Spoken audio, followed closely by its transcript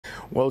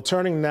Well,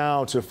 turning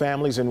now to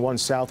families in one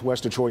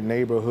Southwest Detroit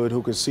neighborhood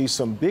who could see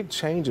some big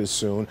changes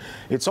soon.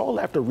 It's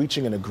all after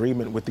reaching an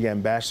agreement with the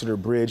Ambassador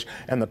Bridge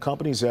and the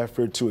company's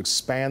effort to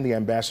expand the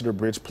Ambassador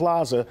Bridge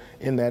Plaza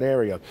in that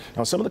area.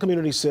 Now, some of the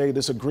community say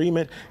this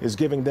agreement is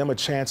giving them a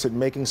chance at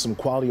making some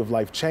quality of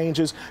life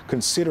changes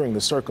considering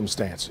the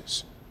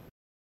circumstances.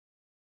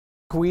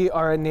 We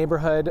are a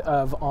neighborhood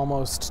of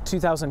almost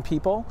 2,000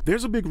 people.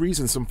 There's a big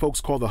reason some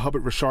folks call the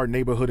Hubbard-Richard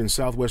neighborhood in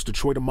Southwest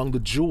Detroit among the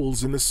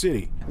jewels in the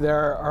city.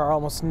 There are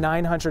almost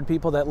 900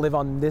 people that live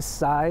on this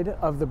side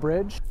of the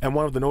bridge. And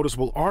one of the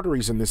noticeable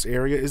arteries in this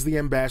area is the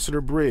Ambassador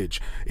Bridge.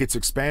 Its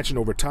expansion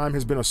over time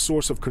has been a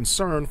source of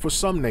concern for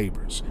some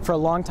neighbors. For a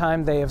long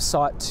time, they have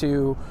sought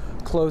to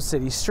close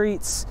city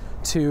streets,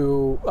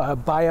 to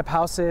buy up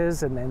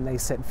houses, and then they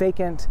sit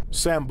vacant.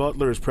 Sam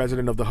Butler is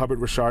president of the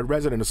Hubbard-Richard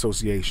Resident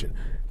Association.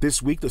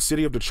 This week, the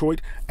city of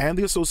Detroit and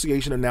the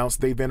association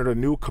announced they've entered a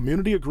new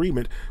community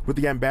agreement with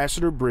the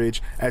Ambassador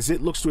Bridge as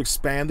it looks to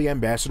expand the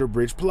Ambassador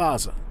Bridge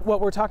Plaza.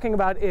 What we're talking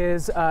about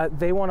is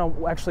they want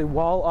to actually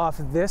wall off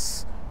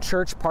this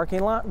church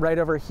parking lot right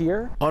over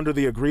here. Under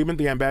the agreement,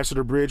 the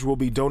Ambassador Bridge will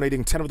be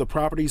donating 10 of the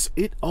properties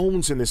it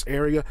owns in this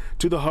area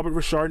to the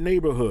Hubbard-Richard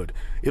neighborhood.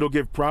 It'll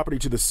give property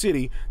to the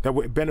city that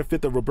will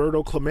benefit the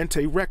Roberto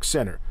Clemente Rec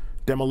Center.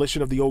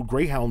 Demolition of the old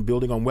Greyhound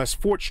building on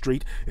West 4th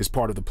Street is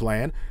part of the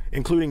plan,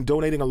 including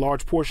donating a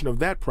large portion of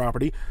that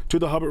property to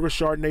the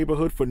Hubbard-Richard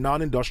neighborhood for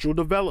non-industrial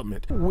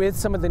development. With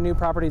some of the new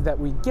property that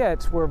we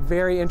get, we're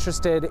very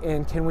interested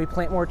in, can we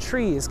plant more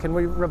trees? Can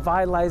we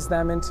revitalize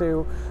them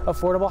into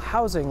affordable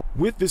housing?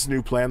 With this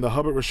new plan, the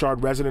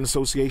Hubbard-Richard Resident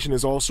Association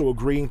is also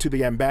agreeing to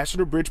the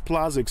Ambassador Bridge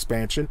Plaza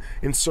expansion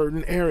in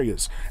certain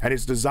areas and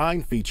its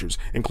design features,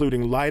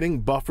 including lighting,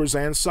 buffers,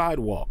 and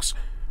sidewalks.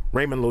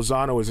 Raymond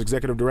Lozano is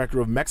executive director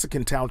of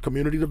Mexican Town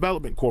Community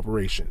Development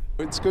Corporation.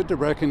 It's good to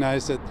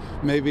recognize that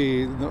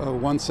maybe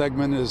one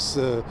segment is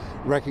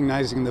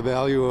recognizing the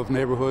value of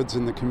neighborhoods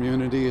in the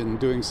community and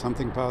doing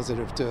something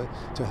positive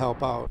to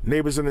help out.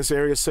 Neighbors in this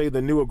area say the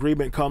new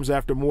agreement comes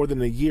after more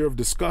than a year of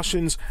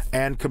discussions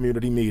and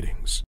community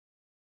meetings.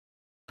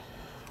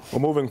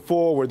 Well, moving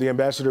forward, the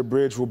Ambassador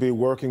Bridge will be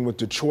working with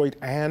Detroit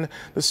and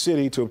the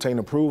city to obtain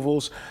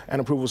approvals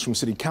from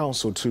City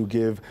Council to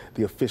give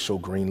the official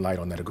green light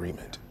on that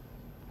agreement.